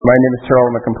My name is Terrell.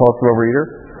 I'm a compulsive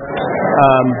overeater.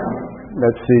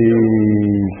 Let's see.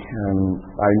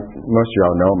 Most of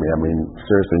y'all know me. I mean,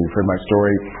 seriously, you've heard my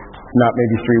story not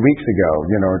maybe 3 weeks ago,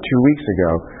 or 2 weeks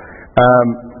ago.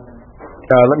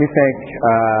 Let me thank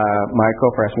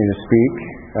Michael for asking me to speak.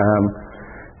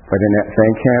 If I didn't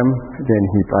thank him, then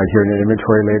I'd hear an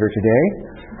inventory later today.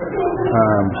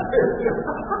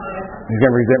 He's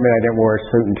going to resent me that I didn't wear a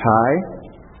suit and tie.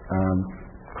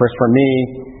 Of course, for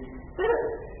me,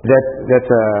 that's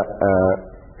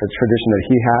a tradition that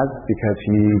he has because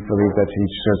he believes that he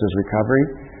shows his recovery.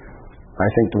 I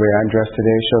think the way I'm dressed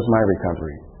today shows my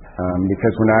recovery.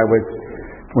 Because when I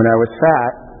was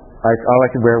fat, all I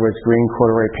could wear was green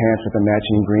corduroy pants with a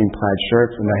matching green plaid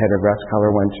shirts, and I had a rust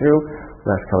color one too,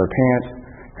 rust color pants,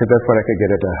 because that's what I could get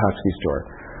at the Husky store.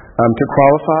 To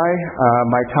qualify,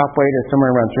 my top weight is somewhere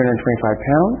around 325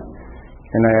 pounds,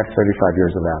 and I have 35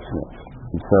 years of abstinence.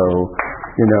 And so,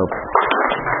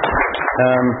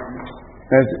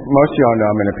 as most of y'all know,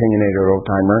 I'm an opinionated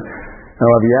old-timer, and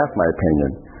I'll have you ask my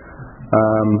opinion.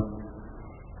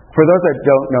 For those that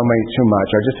don't know me too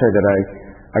much, I'll just say that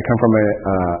I come from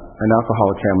an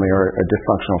alcoholic family or a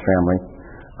dysfunctional family.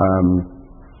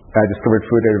 I discovered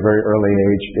food at a very early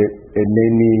age. It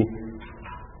made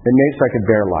it so I could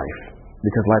bear life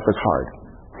because life was hard.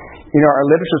 Our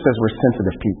literature says we're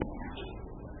sensitive people,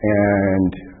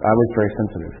 and I was very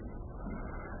sensitive.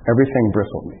 Everything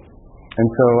bristled me. And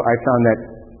so I found that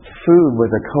food was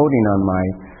a coating on my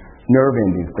nerve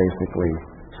endings, basically,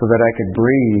 so that I could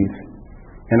breathe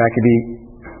and I could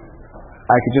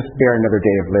just bear another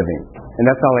day of living. And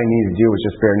that's all I needed to do was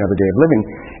just bear another day of living.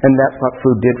 And that's what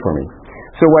food did for me.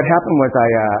 So what happened was as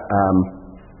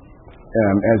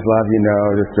a lot of you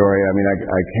know the story, I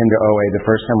came to OA the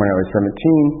first time when I was 17,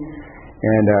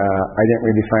 and I didn't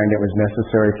really find it was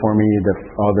necessary for me,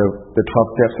 all the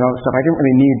 12 steps and all that stuff. I didn't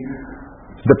really need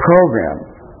the program,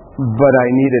 but I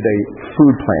needed a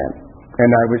food plan. And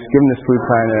I was given this food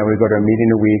plan, and I would go to a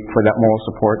meeting a week for that moral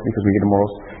support because we get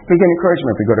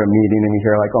encouragement if we go to a meeting and we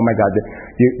hear like, oh my God,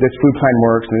 this food plan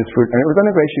works, and it was on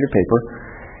a gray sheet of paper.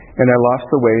 And I lost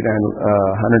the weight,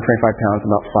 125 pounds in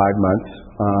about 5 months.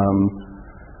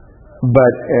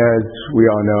 But as we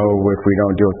all know, if we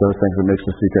don't deal with those things, it makes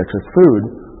us seek excess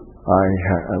food,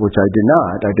 which I did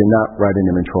not. I did not write an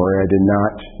inventory. I did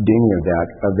not do any of that,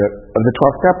 of the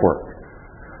 12-step work,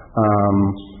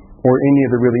 or any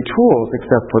of the really tools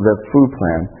except for the food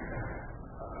plan.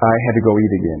 I had to go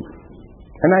eat again.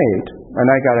 And I ate. And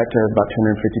I got up to about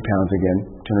 250 pounds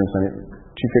again, 250,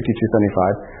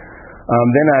 275.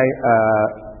 Then I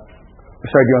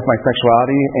started dealing with my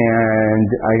sexuality, and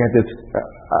I got this.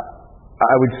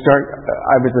 I was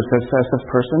a possessive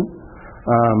person,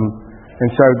 and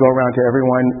so I would go around to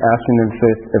everyone asking them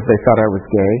if they thought I was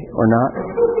gay or not,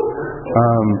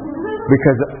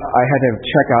 because I had to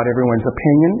check out everyone's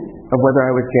opinion of whether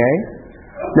I was gay.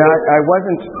 Now I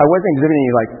wasn't exhibiting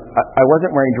I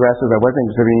wasn't wearing dresses. I wasn't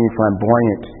exhibiting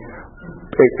flamboyant,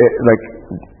 like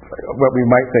what we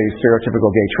might say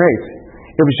stereotypical gay traits.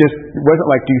 It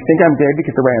wasn't like, do you think I'm gay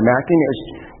because of the way I'm acting? It was,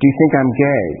 do you think I'm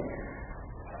gay?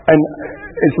 And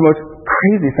it's the most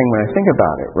crazy thing when I think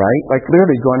about it, right? Like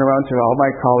literally going around to all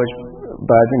my college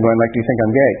buds and going like, do you think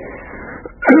I'm gay?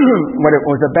 What it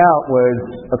was about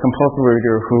was a compulsive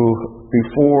reader who,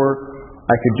 before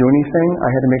I could do anything, I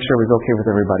had to make sure it was okay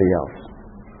with everybody else.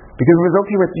 Because it was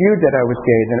okay with you that I was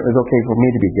gay, then it was okay for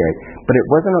me to be gay. But it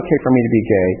wasn't okay for me to be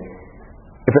gay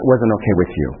if it wasn't okay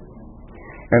with you.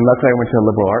 And luckily I went to a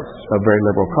very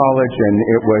liberal college, and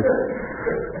it was,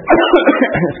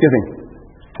 excuse me,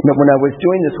 but when I was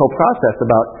doing this whole process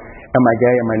about, am I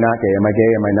gay, am I not gay, am I gay,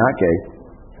 am I not gay,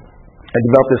 I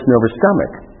developed this nervous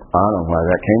stomach. I don't know where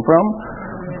that came from,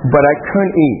 but I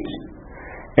couldn't eat.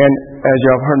 And as you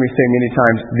have heard me say many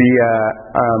times,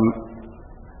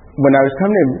 when I was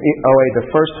coming to OA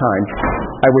the first time,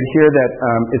 I would hear that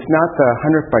it's not the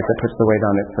 100th bite that puts the weight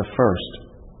on, it's the first.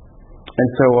 And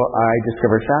so I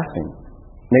discovered fasting,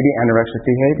 maybe anorexic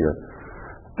behavior.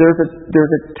 There's a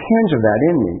tinge of that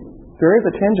in me. There is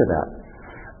a tinge of that.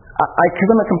 Because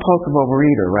I'm a compulsive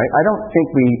overeater, right? I don't think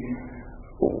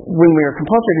when we are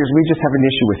compulsive eaters, we just have an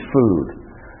issue with food.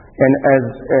 And as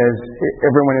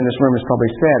everyone in this room has probably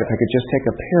said, if I could just take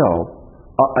a pill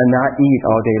and not eat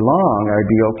all day long, I'd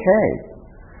be okay.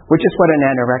 Which is what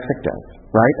an anorexic does,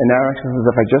 right? An anorexic says,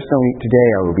 if I just don't eat today,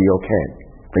 I will be okay.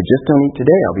 If I just don't eat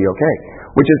today, I'll be okay.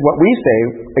 Which is what we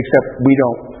say, except we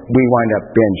wind up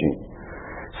binging.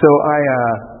 So I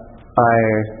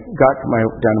got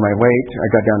down to my weight. I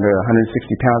got down to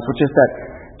 160 pounds, which is that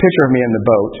picture of me in the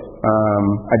boat.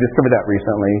 I discovered that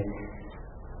recently.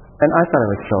 And I thought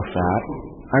I was so fat.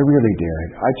 I really did.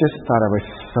 I just thought I was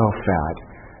so fat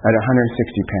at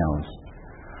 160 pounds.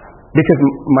 Because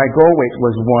my goal weight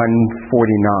was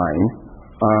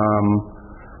 149.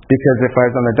 Because if I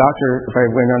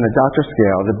went on the doctor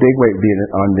scale, the big weight would be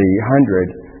on the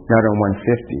 100, not on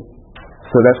 150.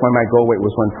 So that's why my goal weight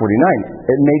was 149.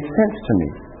 It made sense to me.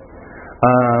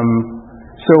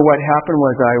 So what happened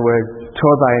was I was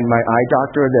told by my eye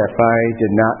doctor that if I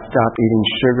did not stop eating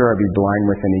sugar, I'd be blind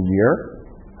within a year.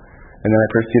 And then I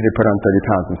proceeded to put on 30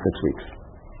 pounds in 6 weeks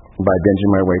by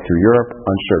binging my way through Europe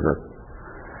on sugar.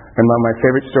 And one of my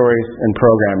favorite stories in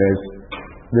program is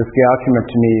this gal came up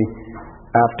to me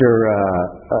after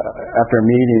a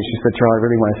meeting. She said, "Charlie, I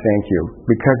really want to thank you.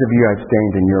 Because of you, I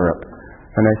abstained in Europe."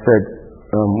 And I said,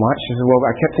 "What?" She said, "Well,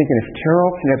 I kept thinking if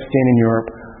Terrell can abstain in Europe,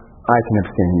 I can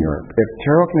abstain in Europe. If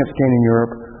Terrell can abstain in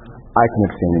Europe, I can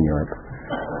abstain in Europe."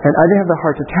 And I didn't have the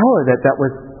heart to tell her that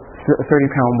was a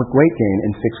 30-pound weight gain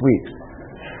in 6 weeks.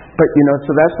 But,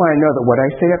 so that's why I know that what I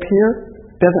say up here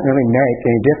doesn't really make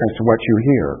any difference to what you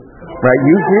hear. Right?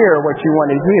 You hear what you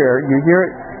want to hear. You hear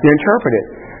it, you interpret it.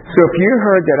 So if you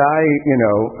heard that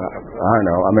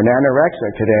I'm an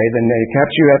anorexic today, then they kept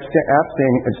you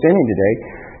abstaining today,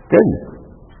 good.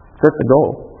 That's the goal.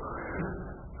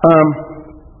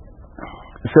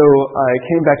 So I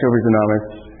came back to Overeaters Anonymous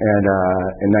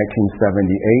in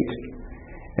 1978,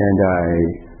 and I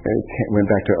went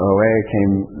back to OA.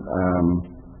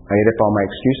 I ate up all my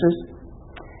excuses,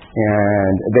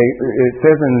 and it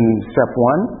says in step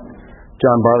 1,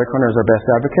 John Barleycorn is our best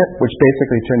advocate, which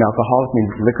basically to an alcoholic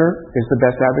means liquor is the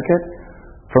best advocate.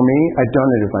 For me, a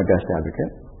donut is my best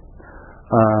advocate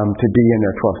to be in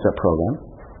their 12-step program.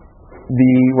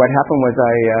 What happened was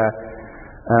I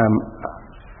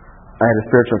had a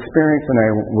spiritual experience, and I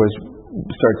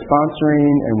started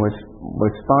sponsoring and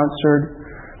was sponsored.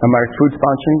 My food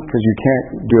sponsoring, because you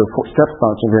can't do a step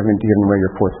sponsoring, we haven't given away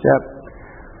your 4th step.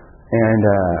 And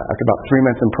after about 3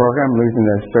 months in program, losing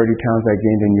the 30 pounds I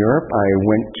gained in Europe, I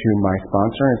went to my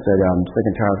sponsor and said, "I'm sick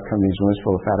and tired of coming to these rooms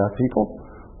full of fat-ass people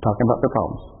talking about their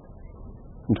problems.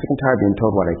 I'm sick and tired of being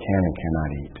told what I can and cannot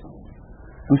eat.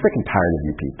 I'm sick and tired of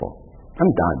you people. I'm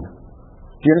done.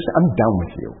 Do you understand? I'm done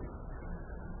with you."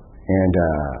 And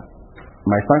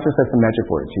my sponsor said some magic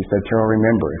words. He said, "Terrell,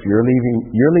 remember, if you're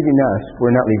leaving us,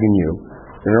 we're not leaving you.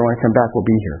 If you don't want to come back, we'll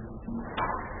be here."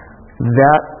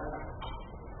 That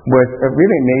was a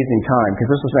really amazing time, because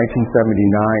this was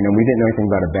 1979, and we didn't know anything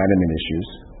about abandonment issues.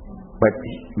 But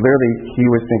literally, he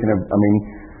was thinking of,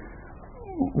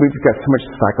 we've got so much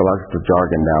psychological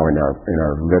jargon now in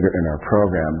our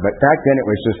program, but back then it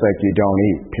was just like, you don't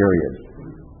eat, period.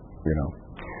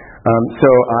 So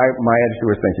my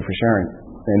attitude was, thank you for sharing.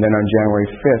 And then on January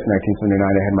 5th, 1979,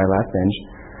 I had my last binge.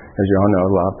 As you all know,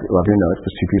 love your notes,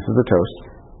 was 2 pieces of toast.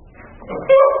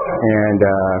 And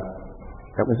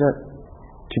that was it.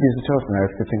 2 pieces of toast, and I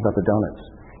was thinking about the donuts.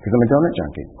 Because I'm a donut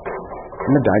junkie.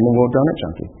 I'm a dyed-in-the-wool donut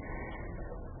junkie.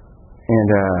 And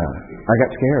I got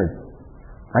scared.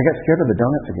 I got scared of the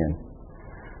donuts again.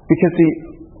 Because see,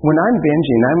 when I'm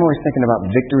binging, I'm always thinking about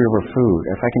victory over food.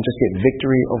 If I can just get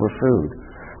victory over food.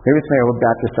 Maybe it's my old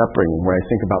Baptist upbringing where I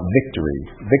think about victory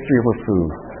over food.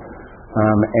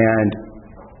 And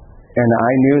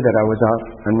I knew that I was off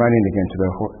and running again to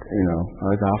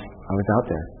I was out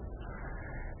there.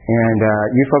 And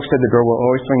you folks said the door will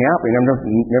always swing out, but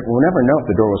we'll never know if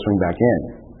the door will swing back in.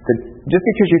 Just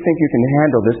because you think you can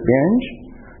handle this binge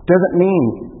doesn't mean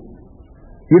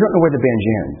you don't know where the binge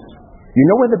ends. You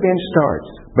know where the binge starts,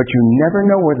 but you never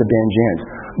know where the binge ends.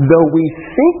 Though we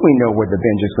think we know where the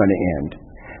binge is going to end.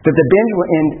 That the binge will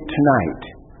end tonight,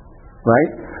 right?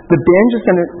 The binge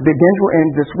will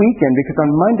end this weekend because on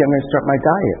Monday I'm going to start my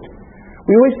diet.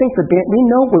 We always think we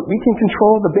know we can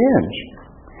control the binge.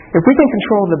 If we can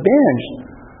control the binge,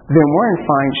 then we're in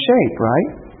fine shape, right?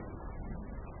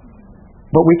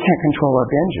 But we can't control our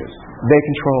binges. They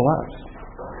control us.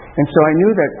 And so I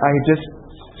knew that I had just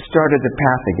started the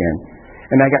path again.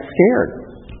 And I got scared.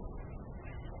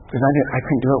 Because I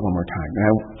couldn't do it one more time. And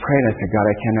I prayed, I said, God,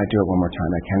 I cannot do it one more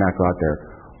time. I cannot go out there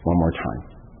one more time.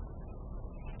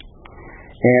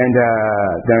 And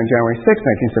then on January 6, 1979,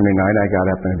 I got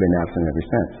up and have been abstinent ever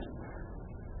since.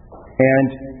 And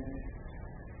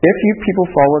if you people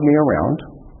followed me around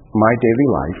my daily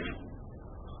life,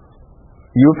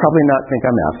 you would probably not think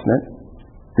I'm abstinent.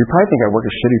 You probably think I work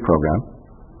a shitty program.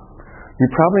 You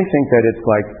probably think that it's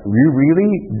like,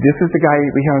 this is the guy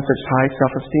we have such high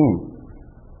self-esteem.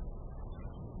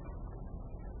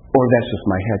 Or that's just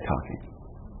my head talking,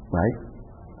 right?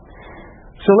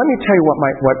 So let me tell you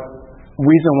what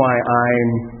reason why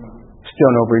I'm still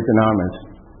in Overeaters Anonymous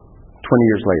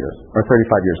 20 years later, or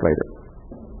 35 years later.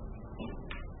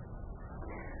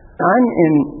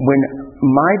 when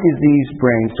my diseased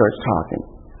brain starts talking,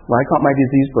 well, I call it my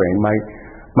diseased brain,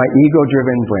 my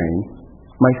ego-driven brain,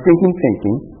 my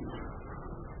thinking,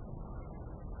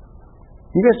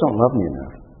 you guys don't love me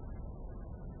enough.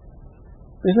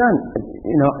 There's not,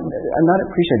 I'm not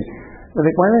appreciated. They're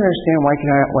like, why don't they understand?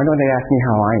 Why don't they ask me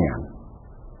how I am?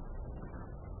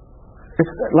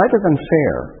 Life is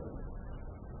unfair.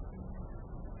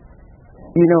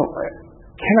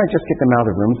 Can I just get them out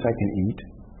of the room so I can eat?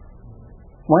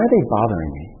 Why are they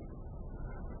bothering me?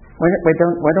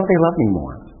 Why don't they love me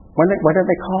more? Why don't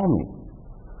they call me?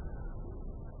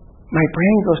 My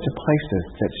brain goes to places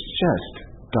that's just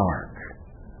dark.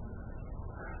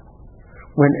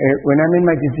 When I'm in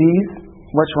my disease,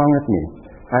 what's wrong with me?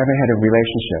 I haven't had a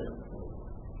relationship.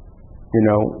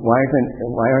 Why haven't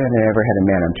I ever had a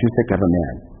man? I'm too sick to have a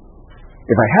man.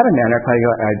 If I had a man, I'd probably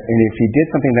go, and if he did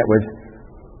something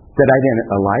that I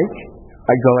didn't like,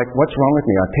 I'd go like, what's wrong with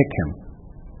me? I'd pick him.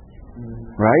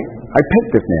 Right? I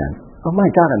picked this man. Oh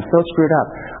my God, I'm so screwed up.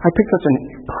 I picked such a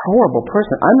horrible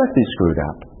person. I must be screwed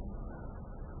up.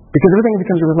 Because everything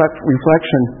becomes a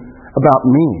reflection about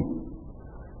me.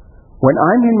 When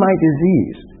I'm in my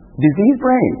diseased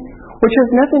brain, which has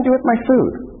nothing to do with my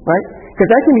food, right? Because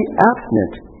I can be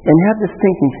abstinent and have this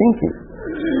thinking.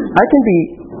 I can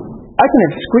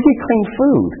have squeaky clean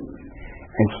food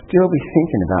and still be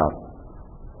thinking about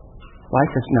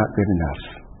life is not good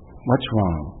enough. What's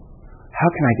wrong? How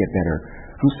can I get better?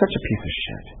 I'm such a piece of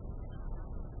shit.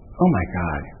 Oh my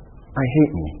God, I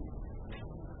hate me.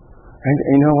 And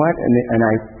you know what? And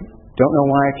I don't know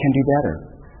why I can do better.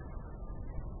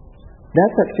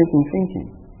 That's that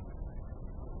thinking.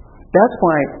 That's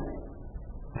why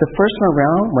the first time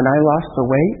around, when I lost the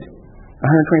weight,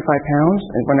 125 pounds,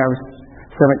 and when I was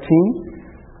 17,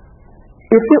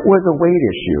 if it was a weight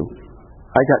issue,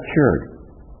 I got cured.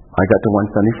 I got to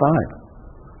 175.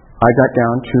 I got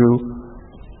down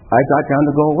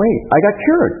to go away. I got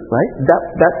cured, right?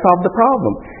 That solved the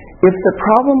problem. If the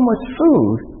problem was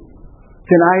food,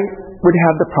 then I would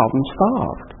have the problem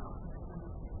solved.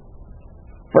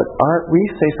 But we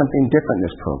say something different in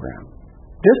this program.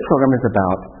 This program is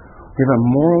about, we have a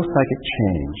moral psychic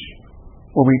change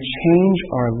where we change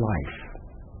our life.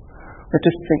 We have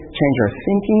to change our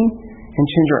thinking and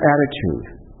change our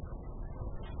attitude.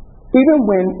 Even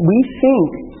when we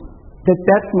think that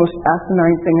that's the most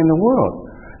asinine thing in the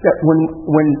world, that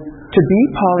when to be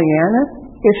Pollyanna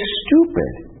is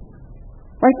stupid.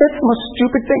 Right? That's the most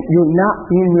stupid thing. You're not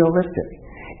being realistic.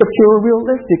 If you were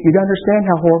realistic, you'd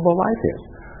understand how horrible life is.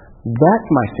 That's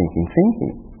my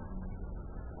thinking.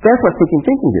 That's what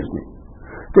thinking gives me.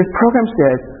 This program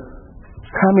says,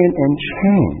 come in and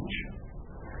change.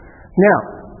 Now,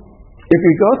 if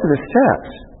we go through the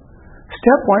steps,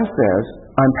 step 1 says,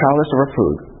 I'm powerless over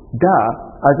food. Duh,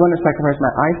 I was going to sacrifice my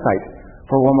eyesight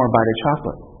for one more bite of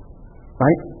chocolate.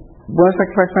 Right? I want to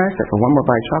sacrifice my eyesight for one more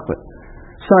bite of chocolate.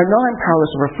 So I know I'm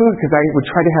powerless over food because I would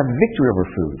try to have victory over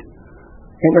food.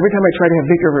 And every time I tried to have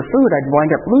victory over food, I'd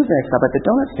wind up losing. I'd stop at the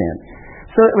donut stand.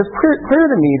 So it was clear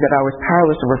to me that I was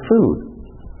powerless over food.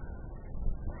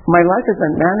 My life is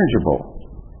unmanageable.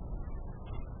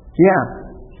 Yeah.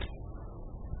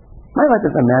 My life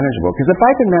is unmanageable because if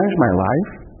I could manage my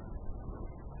life,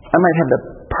 I might have the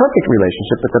perfect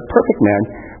relationship with the perfect man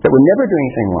that would never do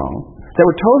anything wrong, that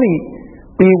would totally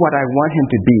be what I want him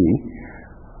to be.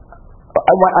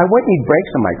 I wouldn't need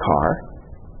brakes on my car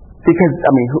because,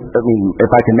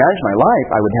 if I could manage my life,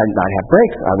 I would not have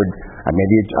brakes. I would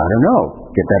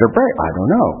get better brakes. I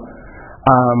don't know.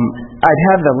 I'd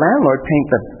have the landlord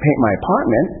paint my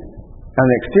apartment on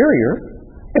the exterior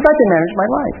if I could manage my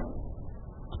life.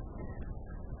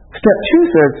 Step 2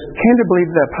 says, came to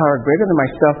believe that a power greater than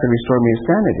myself could restore me to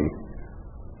sanity.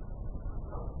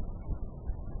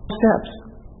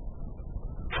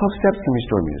 12 steps can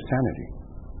restore me to sanity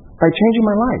by changing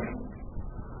my life.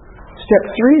 Step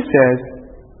 3 says,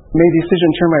 made a decision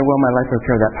to turn my will, my life over to the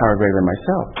care of that power greater than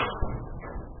myself.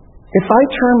 If I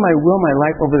turn my will, my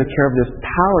life over to the care of this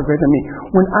power greater than me,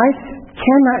 when I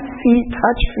cannot see,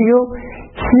 touch, feel,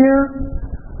 hear,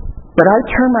 but I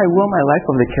turn my will, my life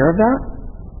over to the care of that,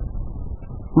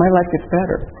 my life gets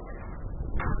better.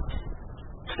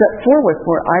 Step 4 was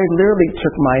where I literally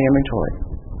took my inventory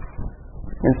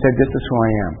and said, this is who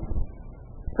I am.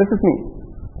 This is me.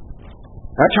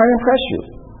 Not trying to impress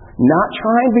you. Not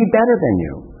trying to be better than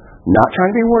you. Not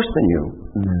trying to be worse than you.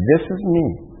 This is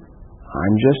me.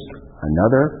 I'm just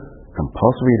another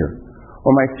compulsive reader.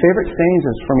 One of my favorite sayings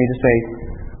is for me to say,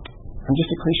 I'm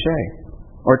just a cliche.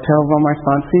 Or tell one of my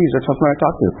sponsees or tell someone I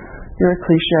talk to, you're a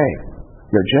cliche.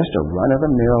 You're just a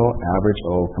run-of-the-mill, average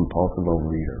old compulsive old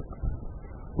reader.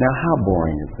 Now how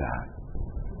boring is that?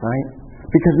 right?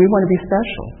 Because we want to be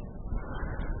special.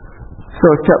 So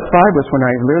step 5 was when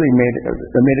I literally made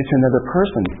it to another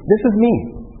person. This is me.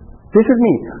 This is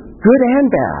me. Good and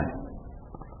bad.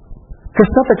 Because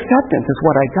self-acceptance is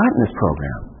what I got in this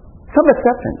program.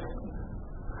 Self-acceptance.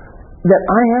 That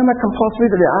I am a compulsive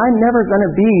reader, that I'm never going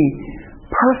to be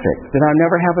perfect, that I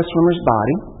never have a swimmer's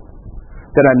body,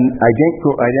 that I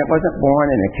wasn't born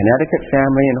in a Connecticut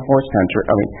family in horse country.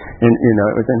 It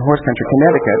was in horse country,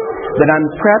 Connecticut. That I'm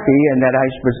preppy and that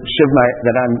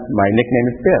my nickname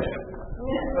is Biff.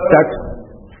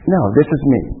 This is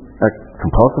me, a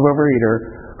compulsive overeater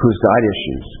who's got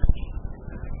issues.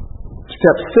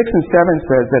 Step 6 and 7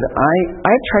 says that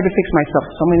I've tried to fix myself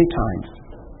so many times.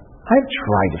 I've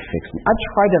tried to fix me. I've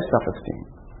tried to have self-esteem.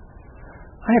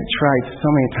 I have tried so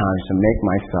many times to make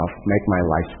my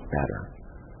life better.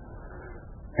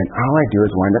 And all I do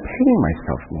is wind up hating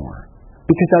myself more.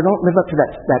 Because I don't live up to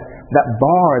that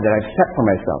bar that I've set for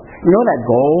myself. You know that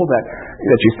goal that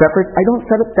you set for? I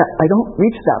don't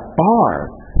reach that bar.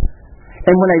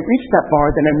 And when I reach that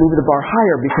bar, then I move the bar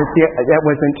higher because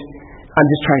I'm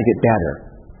just trying to get better.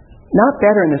 Not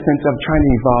better in the sense of trying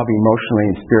to evolve emotionally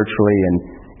and spiritually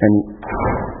and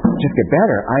just get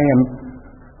better.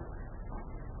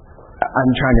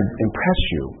 I'm trying to impress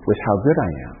you with how good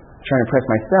I am. I'm trying to impress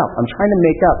myself. I'm trying to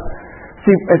make up.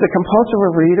 See, as a compulsive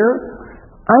reader,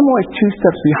 I'm always 2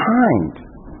 steps behind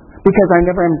because I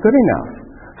never am good enough.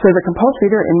 So as a compulsive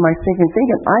reader, in my thinking,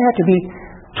 I had to be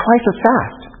twice as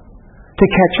fast to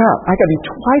catch up. I got to be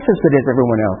twice as good as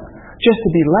everyone else just to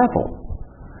be level.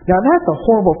 Now that's a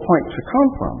horrible point to come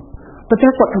from, but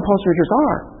that's what compulsive readers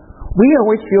are. We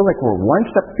always feel like we're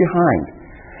 1 step behind.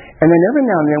 And then every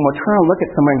now and then we'll try and look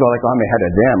at someone and go like, I'm ahead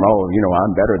of them.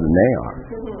 I'm better than they are.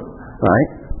 Right?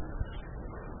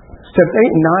 Step 8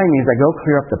 and 9 means I go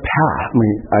clear up the past.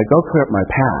 I go clear up my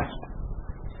past.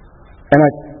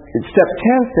 And step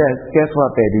 10 says, guess what,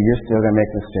 baby? You're still going to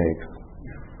make mistakes.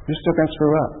 You're still going to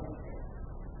screw up.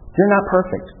 You're not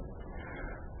perfect.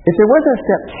 If there wasn't a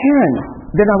step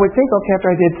 10, then I would think, okay,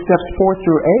 after I did steps 4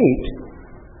 through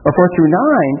 8, or 4 through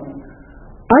 9,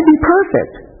 I'd be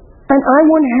perfect. And I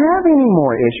wouldn't have any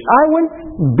more issues. I wouldn't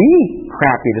be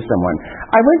crappy to someone.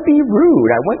 I wouldn't be rude.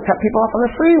 I wouldn't cut people off on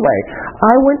the freeway.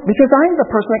 Because I'm the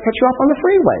person that cuts you off on the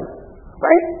freeway.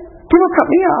 Right? People cut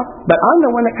me off, but I'm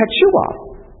the one that cuts you off.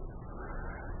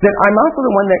 Then I'm also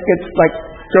the one that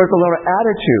shows a little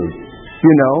attitude,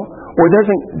 or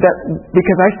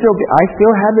because I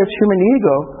still have this human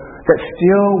ego that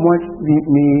still wants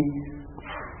me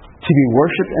to be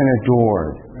worshipped and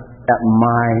adored at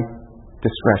my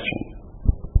discretion,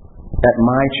 at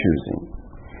my choosing.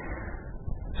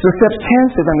 So step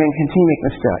 10 says I'm going to continue to make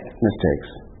mistakes.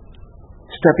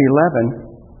 Step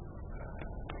 11,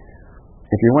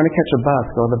 if you want to catch a bus,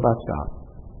 go to the bus stop.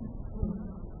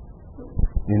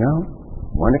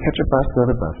 Want to catch a bus, go to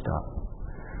the bus stop.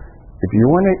 If you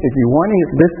want to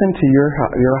listen to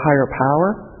your higher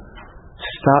power,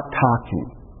 stop talking.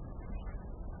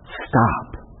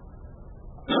 Stop.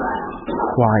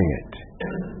 Quiet.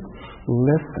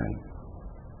 Listen.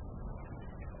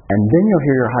 And then you'll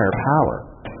hear your higher power,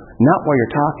 not while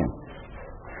you're talking.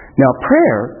 Now,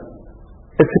 prayer,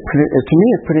 to me,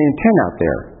 is putting intent out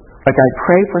there. Like I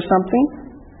pray for something,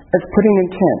 it's putting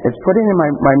intent. It's putting in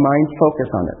my mind's focus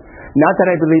on it. Not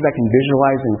that I believe I can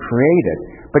visualize and create it,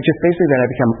 but just basically that I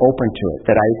become open to it.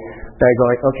 That I go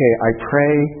like, okay, I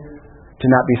pray to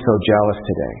not be so jealous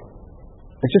today.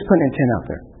 It's just putting intent out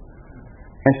there.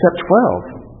 And step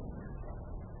 12,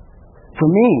 for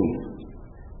me,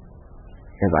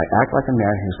 is I act like a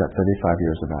man who's got 35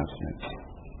 years of abstinence.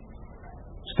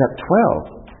 Step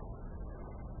 12,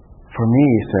 for me,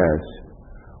 says,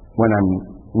 when I'm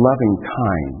loving,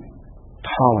 kind,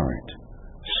 tolerant,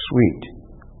 sweet,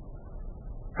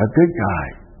 a good guy,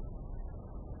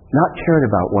 not cared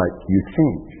about what you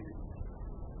think,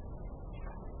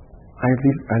 I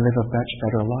live a much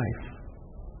better life.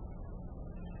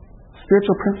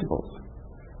 Spiritual principles.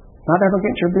 Not I don't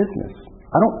get your business.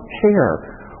 I don't care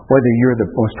whether you're the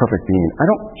most perfect being. I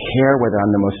don't care whether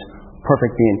I'm the most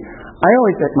perfect being.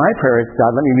 My prayer is,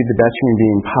 God, let me be the best human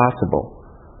being possible.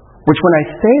 Which when I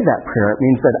say that prayer, it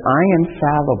means that I am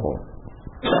fallible.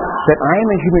 That I am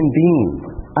a human being.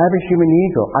 I have a human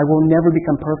ego. I will never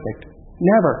become perfect.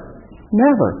 Never.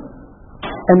 Never.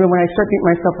 And then when I start beating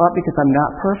myself up because I'm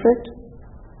not perfect,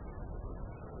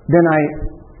 then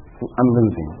I'm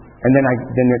losing. And then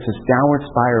it's this downward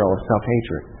spiral of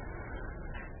self-hatred.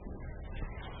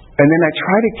 And then I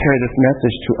try to carry this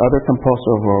message to other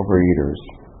compulsive overeaters.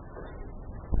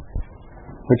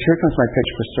 But here comes my pitch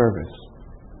for service.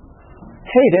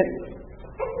 Hate it.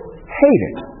 Hate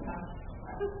it.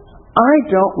 I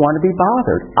don't want to be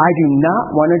bothered. I do not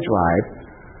want to drive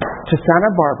to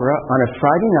Santa Barbara on a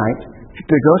Friday night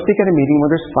to go speak at a meeting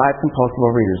where there's 5 compulsive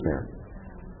overeaters there.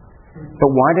 But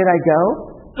why did I go?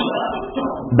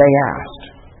 They asked.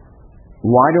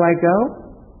 Why do I go?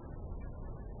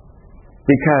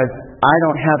 Because I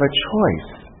don't have a choice.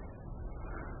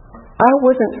 I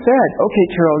wasn't said, okay,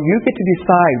 Carol, you get to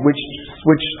decide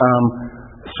which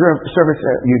service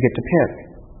you get to pick.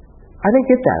 I didn't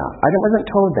get that. I wasn't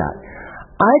told that.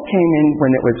 I came in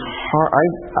when it was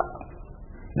hard.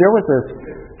 There was this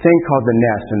thing called the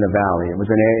Nest in the Valley. It was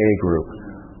an AA group.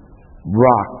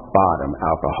 Rock bottom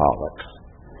alcoholics.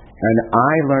 And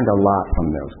I learned a lot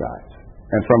from those guys.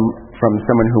 And from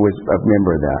someone who was a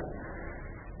member of that.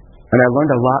 And I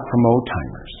learned a lot from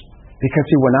old-timers. Because,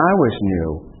 see, when I was new,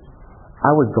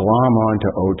 I would glom on to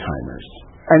old-timers.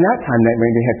 And that time, they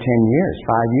maybe had 10 years,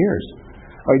 5 years.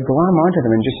 I would glom onto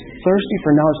them and just thirsty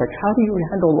for knowledge, like, how do you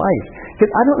handle life?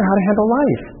 Because I don't know how to handle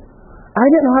life. I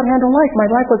didn't know how to handle life. My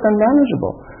life was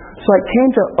unmanageable. So I came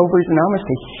to Overeaters Anonymous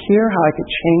to hear how I could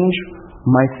change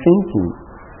my thinking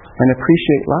and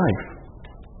appreciate life.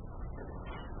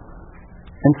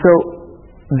 And so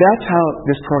that's how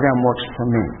this program works for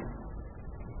me.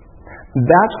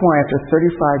 That's why after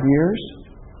 35 years,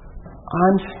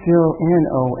 I'm still in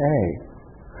OA.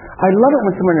 I love it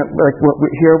when someone, like we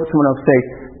hear someone else say,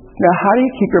 now how do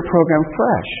you keep your program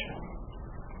fresh?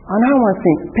 And I want to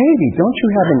think, baby, don't you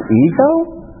have an ego?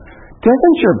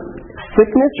 Doesn't your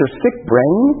sickness, your sick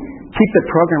brain, keep the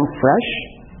program fresh?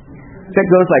 That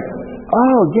goes like,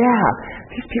 oh yeah,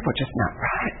 these people are just not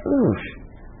right. Oof.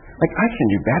 Like, I can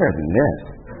do better than this.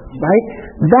 Right?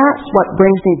 That's what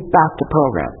brings me back to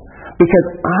program. Because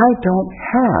I don't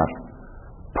have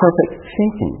perfect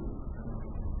thinking.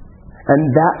 And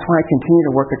that's why I continue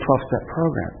to work a 12-step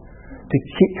program. To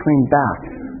keep coming back,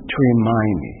 to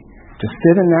remind me. To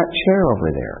sit in that chair over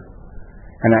there.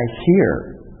 And I hear,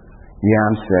 yeah,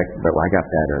 I'm sick, but I got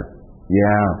better.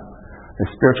 Yeah, the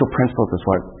spiritual principles is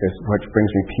what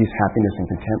brings me peace, happiness, and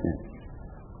contentment.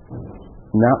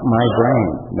 Not my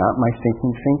brain, not my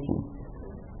thinking.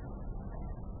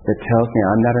 That tells me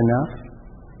I'm not enough,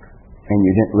 and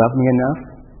you didn't love me enough,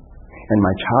 and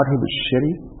my childhood was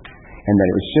shitty, and that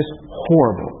it was just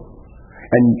horrible.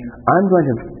 And I'm going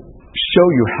to show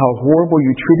you how horrible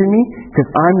you treated me, because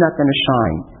I'm not going to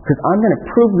shine. Because I'm going to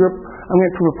prove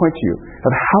a point to you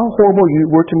of how horrible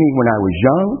you were to me when I was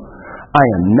young. I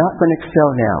am not going to excel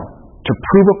now to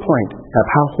prove a point of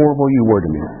how horrible you were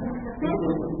to me.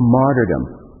 Martyrdom.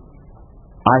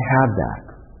 I have that.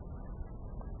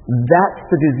 That's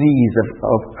the disease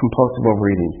of compulsive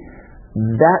overeating.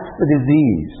 That's the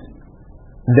disease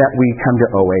that we come to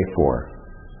OA for.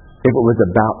 If it was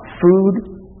about food,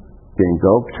 then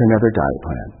go to another diet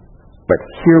plan. But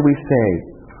here we say,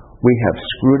 we have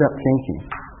screwed up thinking.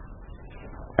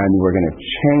 And we're going to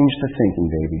change the thinking,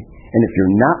 baby. And if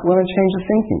you're not willing to change the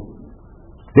thinking,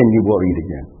 then you will eat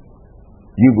again.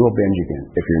 You will binge again.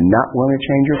 If you're not willing to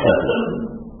change your thinking.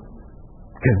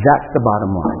 Because that's the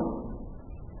bottom line.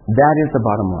 That is the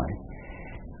bottom line.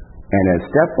 And as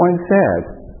step 1 says,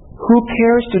 who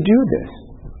cares to do this?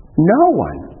 No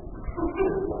one.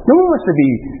 No one wants to be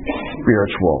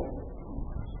spiritual.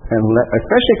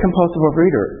 Especially a compulsive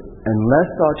overeater. Unless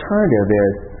the alternative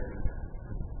is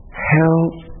hell,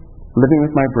 living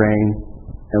with my brain,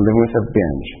 and living with a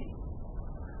binge.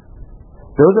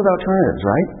 Those are the alternatives,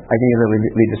 right? I can either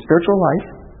lead a spiritual life,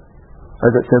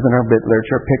 as it says in our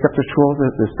literature, pick up the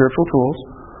spiritual tools,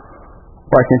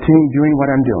 or I continue doing what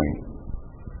I'm doing.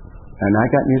 And I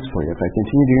got news for you. If I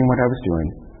continue doing what I was doing,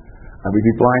 I would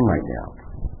be blind right now.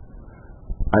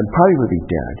 I probably would be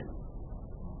dead.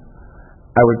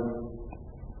 I would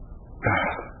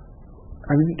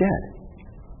be dead.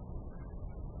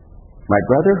 My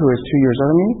brother, who is 2 years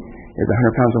older than me, is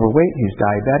 100 pounds overweight. He's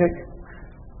diabetic.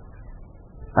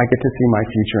 I get to see my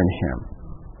future in him.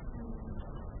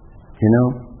 You know,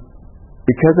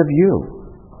 because of you,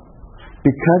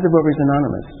 because of Overeaters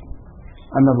Anonymous,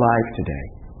 I'm alive today.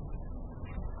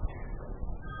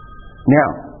 Now,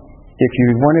 if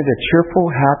you wanted a cheerful,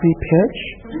 happy pitch,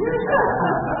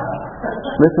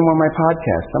 listen to one of my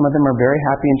podcasts. Some of them are very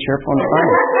happy and cheerful and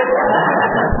funny.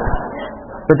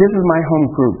 But this is my home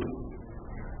group.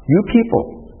 You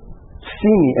people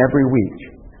see me every week.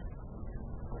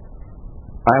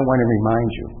 I want to remind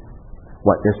you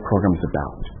what this program is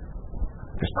about.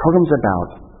 This program is about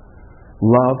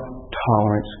love,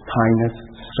 tolerance, kindness,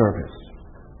 service.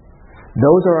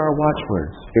 Those are our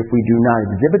watchwords. If we do not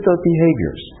exhibit those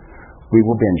behaviors, we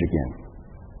will binge again.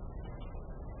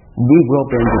 We will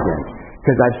binge again.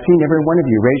 Because I've seen every one of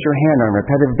you raise your hand on a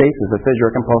repetitive basis that says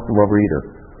you're a compulsive overeater.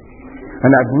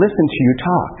 and I've listened to you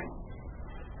talk.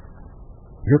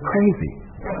 You're crazy.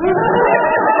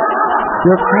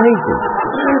 You're crazy.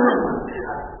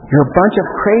 You're a bunch of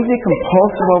crazy,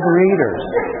 compulsive overeaters.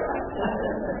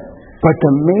 But the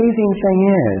amazing thing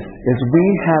is we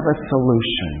have a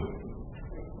solution.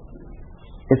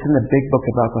 It's in the big book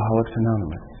of Alcoholics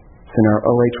Anonymous. It's in our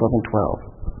OA 12 and 12.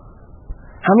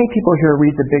 How many people here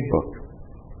read the big book?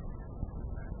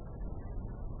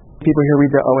 People here read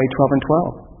the OA 12 and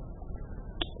 12.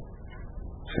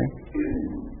 See?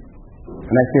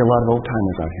 And I see a lot of old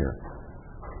timers out here.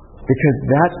 Because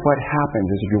that's what happens,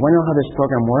 is if you want to know how this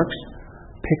program works,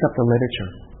 pick up the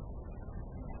literature.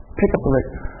 Pick up the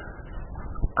literature.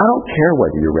 I don't care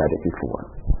whether you read it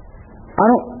before.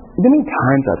 Many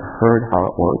times I've heard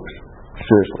how it works.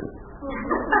 Seriously.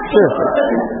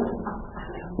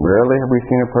 Rarely have we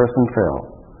seen a person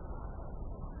fail.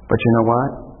 But you know what?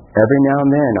 Every now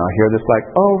and then I'll hear this like,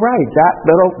 oh right,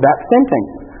 that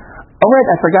sentence. Oh right,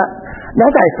 I forgot.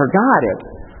 Not that I forgot it,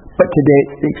 but today it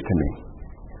speaks to me.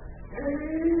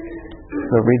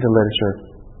 So read the literature.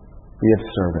 Be of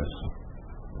service.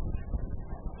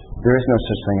 There is no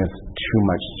such thing as too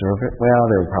much service. Well,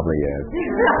 there probably is.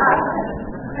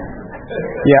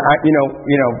 Yeah,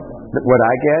 what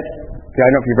I get. I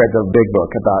don't know if you've read the big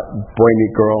book about boy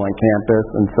meet girl on campus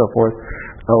and so forth.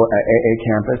 AA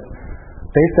campus.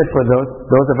 They said for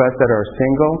those of us that are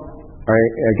single,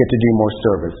 right, get to do more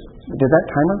service. Did that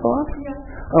timer go off? Yeah.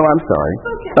 Oh, I'm sorry.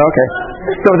 Okay.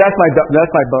 So that's my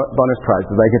bonus prize,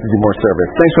 is I get to do more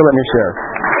service. Thanks for letting me share.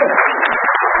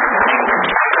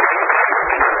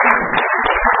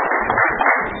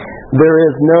 There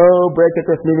is no break at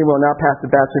this meeting. We'll now pass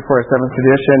the basket for our 7th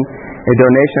edition. A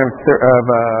donation of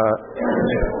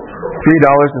 $3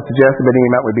 to suggest the bidding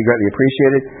amount would be greatly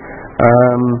appreciated.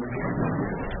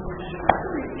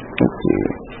 Let's see.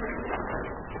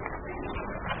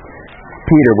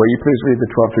 Peter, will you please read the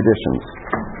 12 traditions?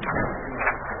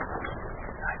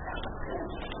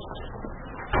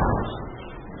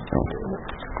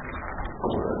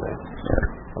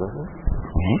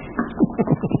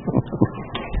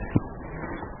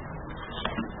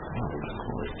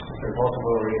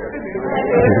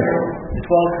 The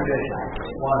 12 traditions.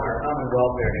 1. Our common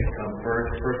welfare should come first.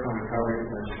 Personal recovery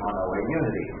depends upon OA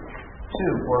unity.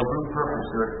 2. For a group purpose,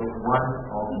 there is but one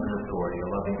ultimate authority, a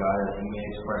loving God, as He may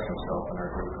express Himself in our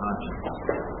group conscience.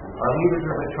 Our leaders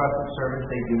are the trusted servants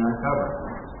they do not cover.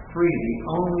 3. The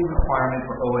only requirement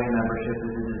for OA membership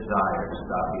is a desire to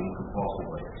stop eating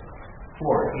compulsively.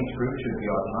 4. Each group should be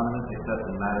autonomous except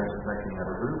in matters affecting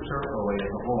other groups or OA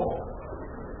as a whole.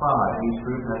 5. Each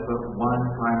group has but one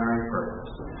primary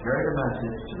purpose: to carry the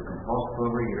message to the compulsive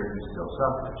overeater who still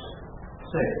suffers.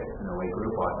 6. An OA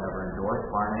group ought never endorse,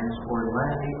 finance, or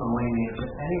lend the OA name to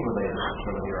any related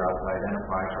facility or outside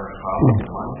enterprise or cause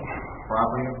money,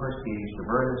 property, and prestige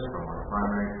divert us from our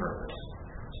primary purpose.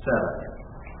 7.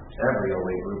 Every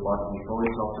OA group ought to be fully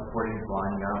self-supporting,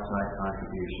 blind outside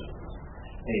contributions.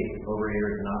 8.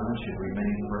 Overeaters Anonymous should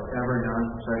remain forever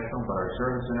non-professional, but our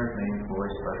service centers may employ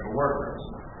special workers.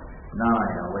 9.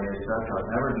 OA as such ought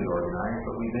never be organized,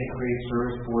 but we may create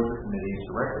service boards or committees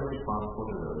directly responsible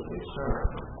to those they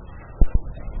serve.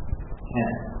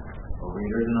 10.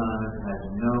 Overeaters Anonymous has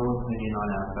no opinion on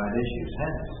outside issues.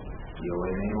 Hence, the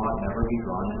OA name ought never be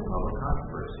drawn into public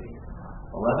controversy.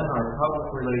 11. Our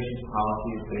public relations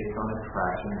policy is based on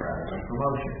attraction rather than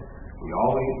promotion. We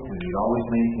need always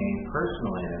maintain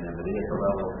personal anonymity at the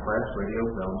level of press,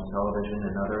 radio, film,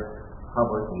 television, and other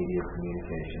public media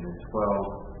communication. And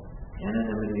 12.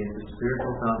 Anonymity is the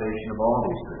spiritual foundation of all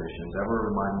these traditions, ever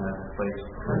reminding us to place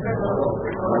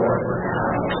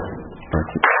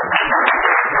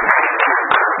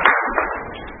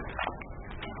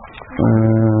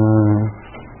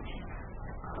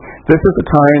This is the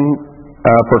time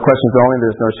for questions only.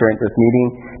 There's no sharing at this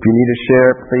meeting. If you need to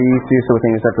share, please do so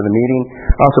within yourself for the meeting.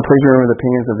 Also, please remember the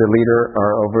opinions of the leader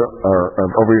of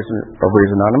Overeaters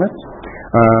Anonymous.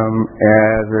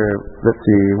 Let's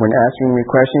see. When asking me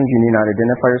questions, you need not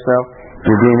identify yourself.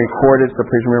 You're being recorded, so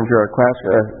please remember if you're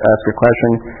ask a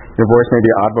question. Your voice may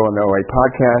be audible in the OA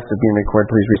podcast. If being recorded,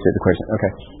 please restate the question.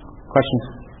 Okay. Questions?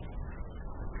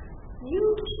 You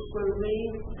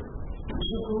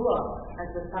grew up as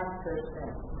a fat person,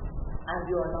 and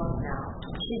you are not now,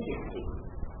 physically.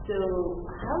 So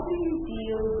how do you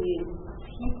deal with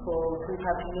people who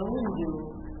have known you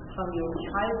from your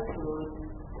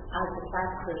childhood as a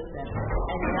fat person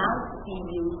and now see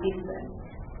you different?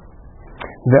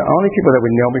 The only people that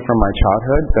would know me from my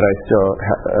childhood that I still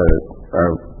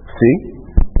see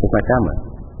is my family.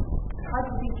 How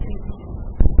do you treat you?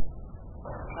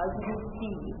 How do you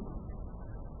see you?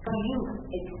 How do you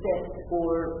accept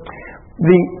or...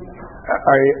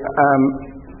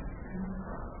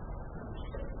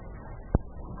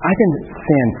 I've been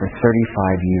sin for 35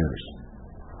 years.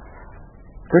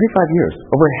 35 years.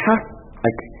 Over half,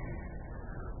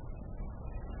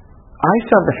 I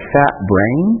still have the fat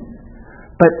brain,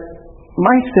 but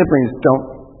my siblings don't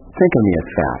think of me as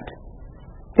fat.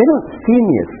 They don't see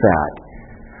me as fat.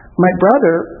 My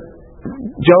brother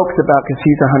jokes about, because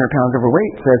he's 100 pounds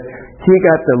overweight, says he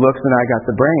got the looks and I got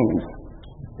the brains,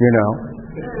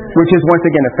 which is once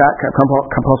again a fat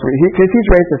compulsory, because he's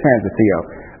raised his hand as a CEO.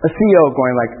 A CEO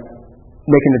going like,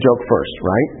 making the joke first,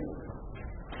 right?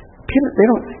 People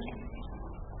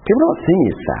don't see me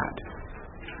as fat.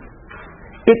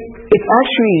 It's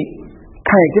actually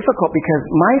kind of difficult because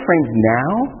my friends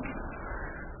now,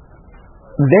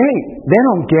 they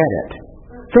don't get it.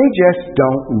 They just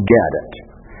don't get it.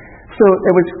 So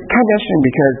it was kind of interesting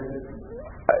because,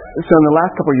 so in the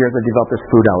last couple of years I developed this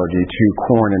food allergy to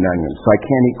corn and onions. So I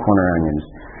can't eat corn or onions,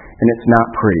 and it's not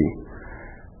pretty.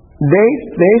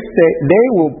 They say they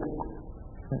will.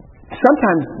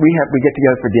 Sometimes we get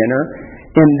together for dinner,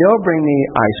 and they'll bring me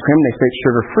ice cream. They say it's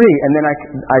sugar free, and then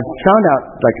I found out,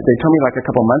 like they told me like a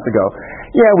couple months ago,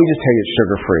 yeah, we just tell you it's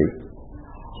sugar free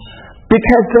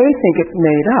because they think it's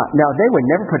made up. Now they would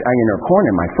never put onion or corn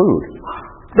in my food.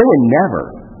 They would never,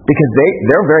 because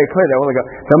they're very clear.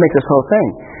 They'll make this whole thing.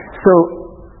 So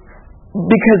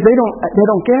because they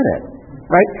don't get it,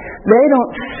 right? They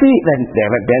don't see that. They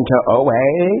haven't been to OA.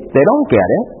 They don't get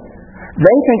it.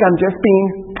 They think I'm just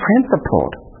being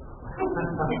principled.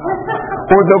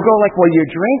 Or they'll go like, well, you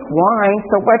drink wine,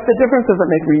 so what's the difference? Does it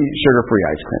make me eat sugar-free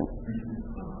ice cream?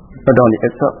 Or don't eat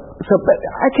it? But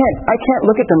I can't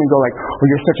look at them and go like, oh,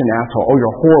 you're such an asshole. Oh,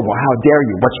 you're horrible. How dare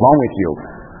you? What's wrong with you?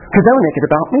 Because that'll make it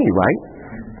about me, right?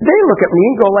 They look at me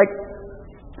and go like,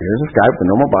 here's this guy with a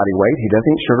normal body weight. He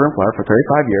doesn't eat sugar and flour for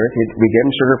 35 years. We gave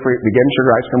him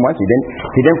sugar ice cream once. He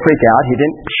didn't freak out. He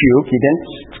didn't puke.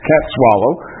 Can't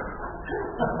swallow.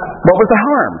 What was the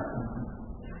harm?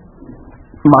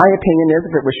 My opinion is,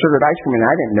 if it was sugared ice cream and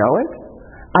I didn't know it,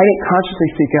 I didn't consciously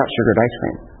seek out sugared ice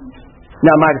cream.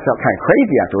 Now, I might have felt kind of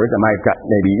crazy afterwards. I might have got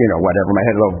maybe, whatever, my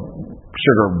head a little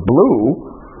sugar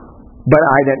blue, but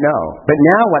I didn't know. But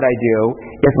now what I do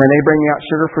is when they bring me out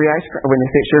sugar-free ice cream, when they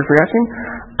say sugar-free ice cream,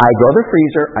 I go to the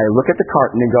freezer, I look at the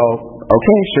carton and go,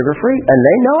 okay, sugar-free, and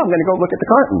they know I'm going to go look at the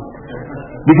carton.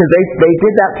 Because they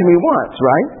did that to me once,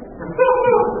 right?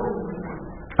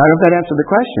 I don't know if that answered the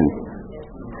question.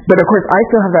 But of course, I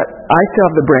still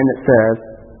have the brain that says,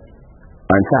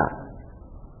 I'm fat.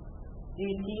 Do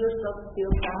you see yourself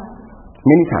still fat?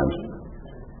 Many times.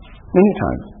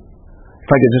 If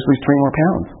I could just lose 20 more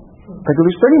pounds. If I could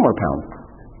lose 30 more pounds.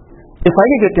 If I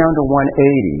could get down to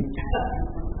 180,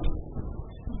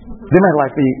 then my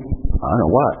life be, I don't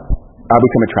know what. I'll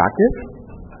become attractive.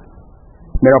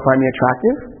 Men will find me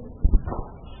attractive.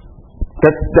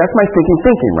 That's my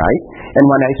thinking, right? And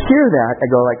when I hear that, I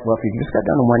go like, well, if you just got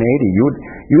down to 180, you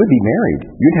would be married.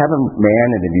 You'd have a man,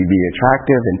 and he'd be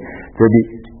attractive, and there'd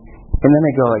be. And then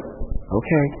I go like,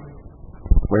 okay,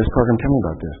 what does the program tell me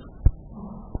about this?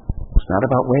 It's not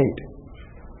about weight.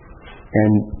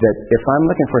 And that if I'm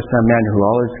looking for some man who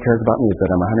always cares about me is that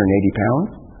I'm 180 pounds.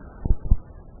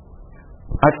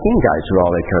 I've seen guys who all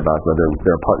they care about is whether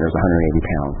their partner's 180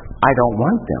 pounds. I don't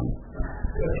want them.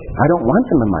 I don't want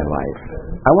them in my life.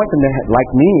 I want them to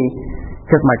like me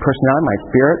because my personality, my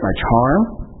spirit, my charm.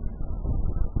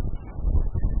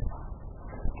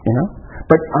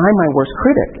 But I'm my worst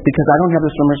critic because I don't have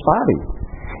the swimmer's body.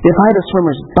 If I had a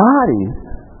swimmer's body,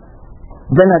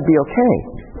 then I'd be okay.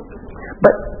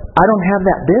 But I don't have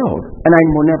that build, and I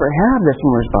will never have the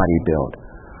swimmer's body build.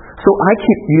 So I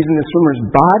keep using the swimmer's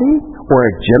body or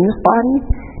a gymnast body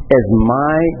as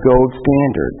my gold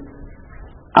standard.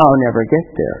 I'll never get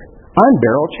there. I'm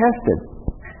barrel-chested.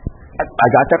 I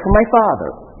got that from my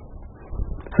father.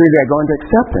 So either I go into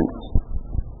acceptance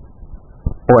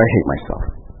or I hate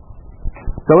myself.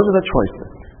 Those are the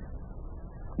choices.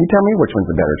 You tell me which one's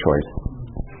the better choice.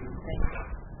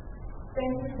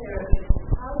 Thank you, Sarah.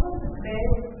 How does the bad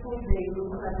food day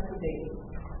look like today?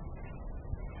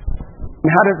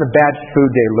 How does a bad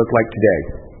food day look like today?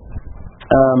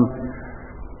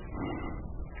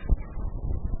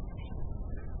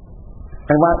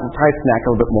 I want to try to snack a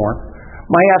little bit more.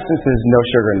 My abstinence is no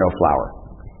sugar, no flour.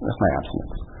 That's my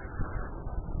abstinence.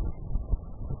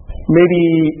 Maybe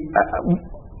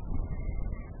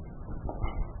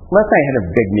last night I had a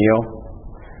big meal.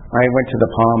 I went to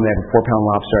the Palm. They had a 4-pound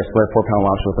lobster. I split a 4-pound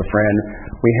lobster with a friend.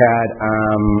 We had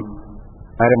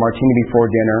I had a martini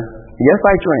before dinner. Yes,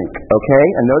 I drink. Okay,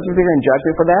 and those of you who are going to judge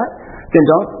me for that, then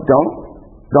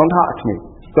don't talk to me.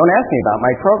 Don't ask me about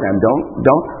my program.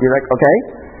 Don't. You're like, okay.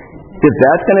 If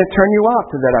that's going to turn you off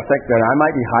to that effect that I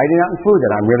might be hiding out in food,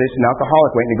 that I'm really just an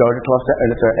alcoholic waiting to go to 12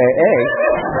 AA,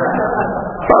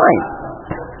 fine.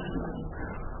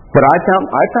 But I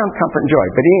found comfort and joy.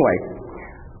 But anyway,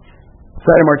 so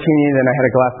I had a martini, then I had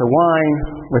a glass of wine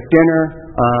with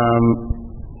dinner.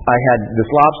 I had this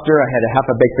lobster. I had a half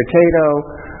a baked potato.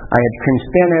 I had cream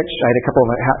spinach. I had a couple of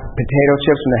potato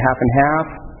chips and a half and half.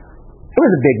 It was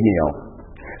a big meal.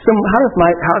 So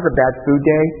how's a bad food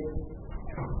day?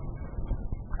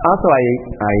 Also,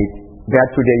 bad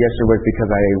food day yesterday was because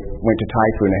I went to Thai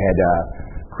food and I had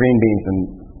green beans and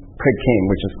pig king,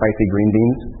 which is spicy green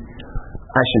beans.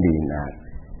 I shouldn't be eating that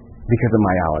because of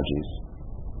my allergies.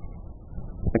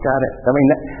 I got it. I mean,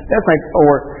 that's like,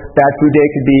 or bad food day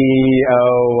could be,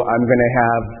 I'm going to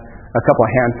have a couple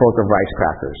of handfuls of rice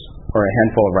crackers or a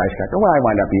handful of rice crackers. Well, I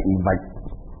wind up eating like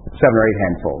 7 or 8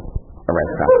 handfuls of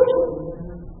rice crackers.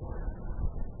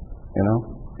 You know,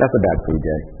 that's a bad food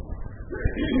day. I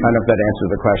don't know if that answers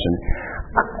the question.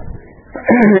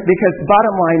 Because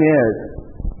bottom line is,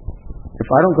 if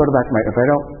I don't if I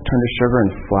don't turn to sugar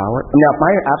and flour, now if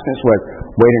my abstinence was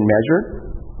weighed and measured,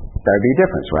 that would be a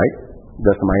difference, right?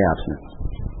 That's my abstinence.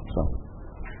 So.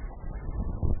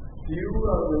 Do you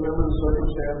remember the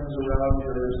circumstances around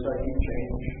your psychic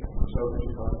change? So could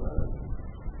you talk about it?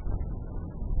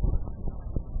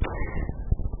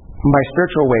 My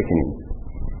spiritual awakening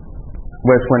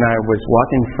was when I was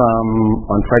walking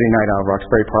on Friday night out of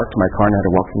Roxbury Park to my car and I had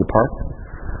to walk through the park.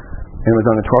 And it was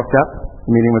on the 12th step,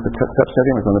 meeting with the step study,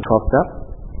 it was on the 12th step.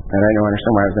 And I didn't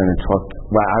understand why I was in the 12th.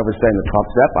 Well, I was saying the 12th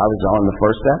step, I was on the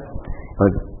first step.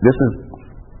 This is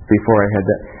before I had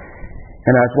that.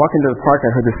 And I was walking to the park, I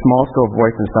heard this small, still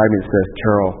voice inside me that says,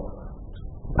 Carol,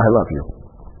 I love you.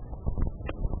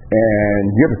 And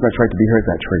you have as much right to be here as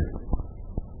that tree.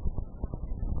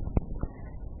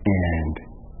 And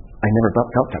I never felt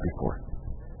that before.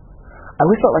 I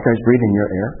always felt like I was breathing your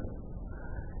air.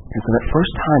 And so that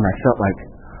first time I felt like,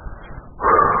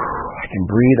 I can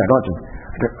breathe, I don't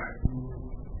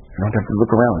have to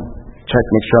look around, check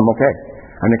to make sure I'm okay.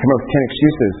 I'm going to come up with 10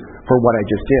 excuses for what I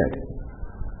just did.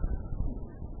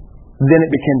 Then it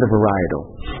became the varietal.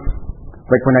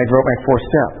 Like when I wrote my 4th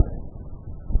step,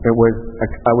 it was,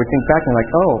 I would think back and like,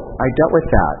 oh, I dealt with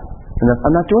that. And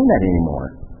I'm not doing that anymore.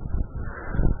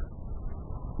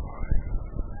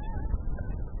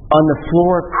 On the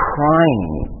floor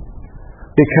crying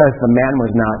because the man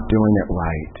was not doing it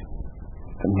right.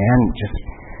 The man just,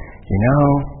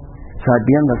 so I'd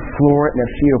be on the floor in a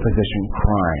fetal position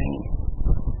crying.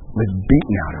 It was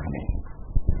beaten out of me.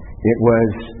 It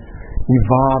was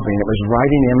evolving. It was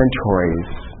writing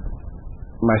inventories.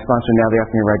 My sponsor now, they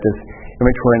asked me to write this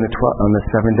inventory on the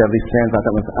 7 deadly sins. I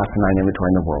thought it was the asinine inventory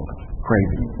in the world.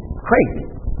 Crazy.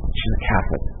 She's a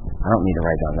Catholic. I don't need to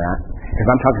write down that. Because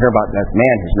I'm talking to her about this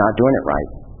man who's not doing it right.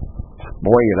 This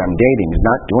boy that I'm dating is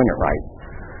not doing it right.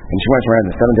 And she wants to write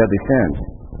the 7 deadly sins.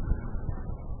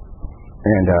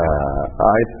 And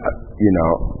she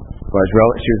was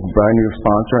a brand new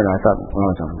sponsor, and I thought,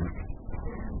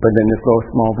 but then this little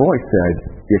small voice said,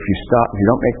 if you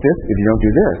don't make this, if you don't do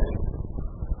this,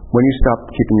 when you stop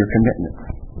keeping your commitments.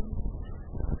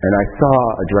 And I saw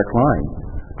a direct line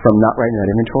from not writing that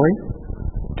inventory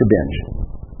to binge.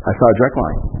 I saw a direct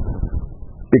line.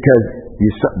 Because you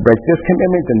break this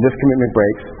commitment, then this commitment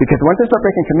breaks. Because once I start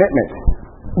breaking commitments,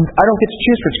 I don't get to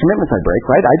choose which commitments I break,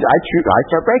 right? I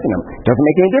start breaking them. It doesn't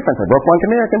make any difference. I broke one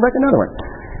commitment, I can break another one.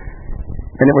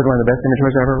 And it was one of the best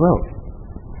inventories I ever wrote.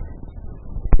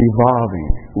 Evolving,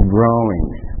 growing,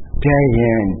 day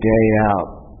in, day out,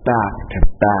 back to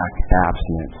back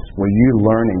abstinence, where you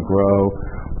learn and grow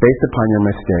based upon your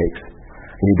mistakes,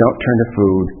 and you don't turn to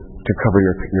food to cover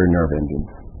your nerve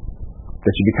endings.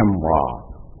 That you become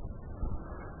raw.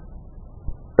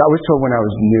 I was told when I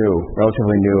was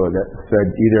relatively new, that said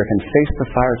either I can face the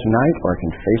fire tonight or I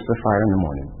can face the fire in the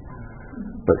morning.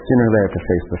 But sooner or later I have to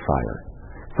face the fire.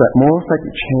 So that moral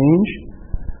psychic change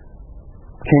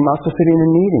came also sitting in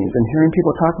meetings and hearing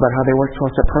people talk about how they worked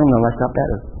 12-step program and their life got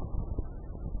better.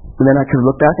 And then I could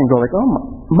look back and go like, oh,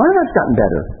 my life's gotten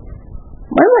better.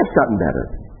 My life's gotten better.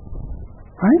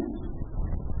 Right?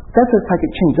 That's a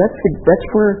psychic change. That's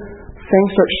where things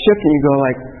start shifting. You go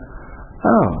like,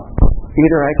 oh,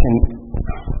 either I can,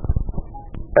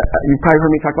 you've probably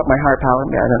heard me talk about my higher power.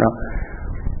 I don't know.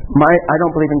 I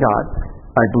don't believe in God.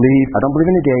 I don't believe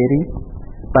in a deity,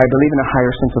 but I believe in a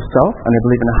higher sense of self, and I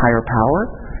believe in a higher power.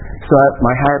 So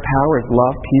my higher power is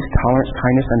love, peace, tolerance,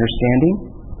 kindness, understanding.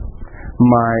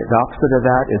 The opposite of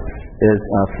that is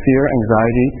fear,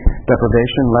 anxiety,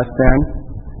 deprivation, less than,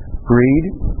 greed,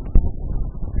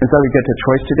 And so we get to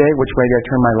choice today, which way do I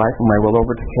turn my life and my will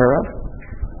over to care of?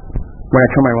 When I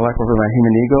turn my life over to my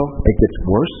human ego, it gets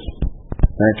worse.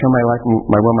 When I turn my life,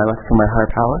 my will, my life to my higher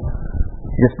power,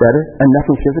 it gets better, and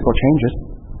nothing physical changes.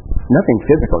 Nothing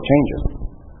physical changes.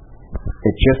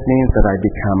 It just means that I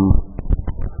become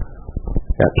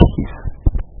at peace.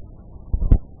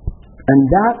 And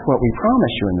that's what we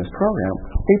promise you in this program.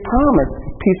 We promise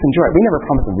peace and joy. We never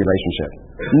promise a relationship.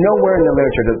 Nowhere in the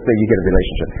literature does it say you get a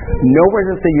relationship. Nowhere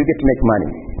does it say you get to make money.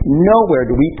 Nowhere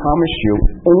do we promise you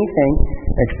anything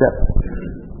except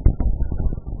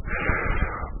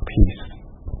peace.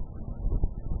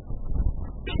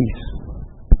 Peace.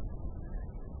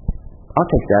 I'll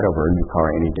take that over a new car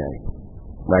any day.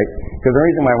 Right? Because the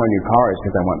reason why I want a new car is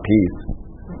because I want peace.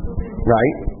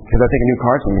 Right? Because I think a new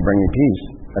car is going to bring me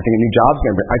peace. I think a new job's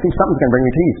going to bring, I think something's going to bring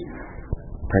me peace.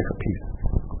 Pray for peace.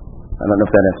 I don't know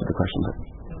if that answers the question. But.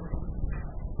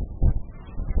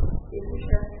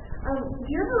 Do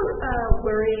you ever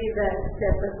worry that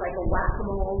there's like a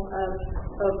whack-a-mole of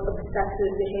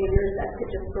obsessive behaviors that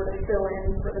could just sort of fill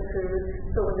in for the food?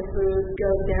 So when the food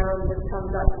goes down, this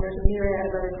comes up, and there's a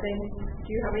myriad of other things. Do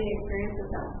you have any experience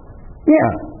with that?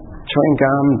 Yeah. Chewing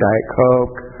gum, Diet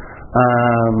Coke,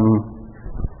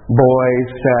 boys,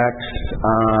 sex.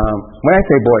 When I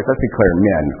say boys, let's be clear,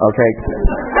 men, okay?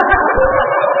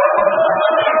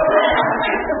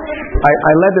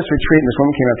 I led this retreat, and this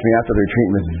woman came up to me after the retreat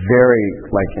and was very,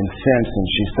 incensed, and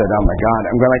she said, oh my God.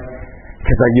 I'm going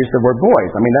because I used the word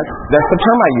boys. I mean, that's the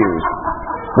term I use.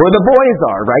 Where the boys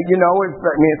are, right? You know,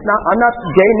 it's not, I'm not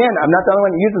gay men. I'm not the only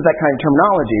one that uses that kind of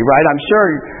terminology, right? I'm sure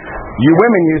you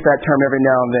women use that term every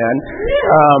now and then.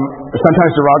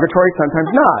 Sometimes derogatory, sometimes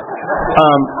not.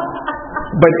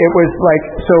 But it was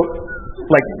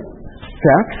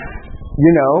sex,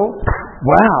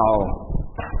 wow,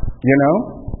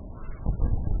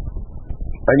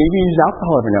 I need to use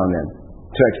alcohol every now and then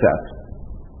to excess.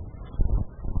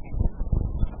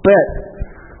 But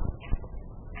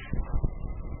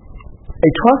a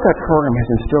 12-step program has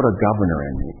instilled a governor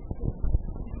in me.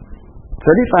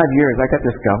 35 years, I got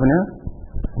this governor.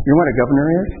 You know what a governor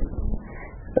is?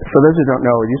 For those who don't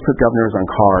know, we used to put governors on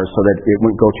cars so that it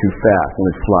wouldn't go too fast and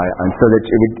would fly, and so that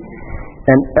it would.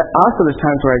 And also, there's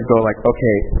times where I'd go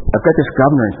okay, I've got this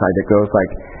governor inside that goes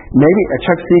maybe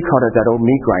Chuck C called it that old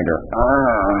meat grinder.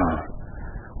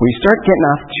 When you start getting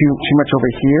off too much over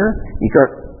here, you go.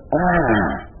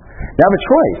 Now I have a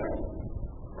choice.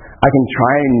 I can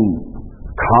try and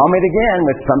calm it again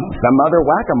with some other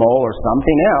whack-a-mole or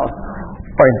something else,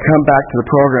 or I can come back to the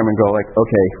program and go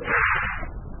okay.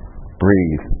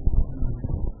 Breathe.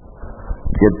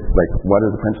 What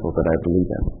are the principles that I believe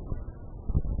in?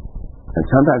 And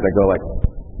sometimes I go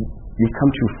you've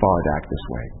come too far to act this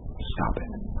way. Stop it.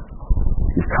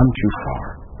 You've come too far.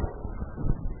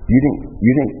 You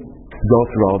didn't go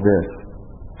through all this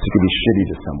so you could be shitty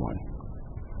to someone.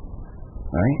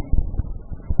 Right?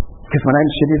 Because when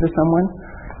I'm shitty to someone,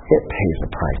 it pays a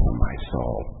price on my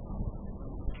soul.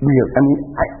 Real. I mean,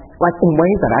 in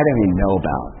ways that I don't even know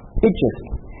about. It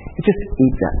just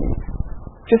eats at me.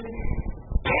 Just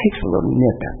takes a little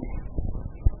nip at me.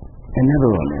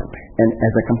 Another little nip. And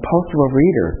as a compulsive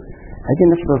reader, I get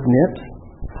enough of those nips,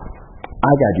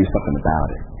 I got to do something about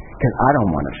it. Because I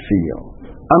don't want to feel.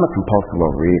 I'm a compulsive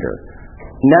reader.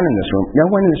 No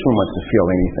one in this room wants to feel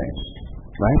anything.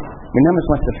 Right? None of us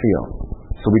wants to feel.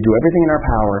 So we do everything in our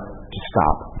power to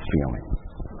stop feeling.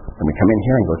 And we come in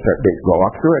here and go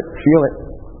walk through it. Feel it.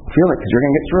 Feel it, because you're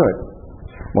going to get through it.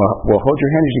 Well, hold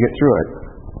your hand as you get through it.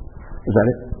 Is that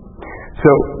it?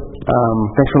 So,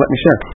 thanks for letting me share.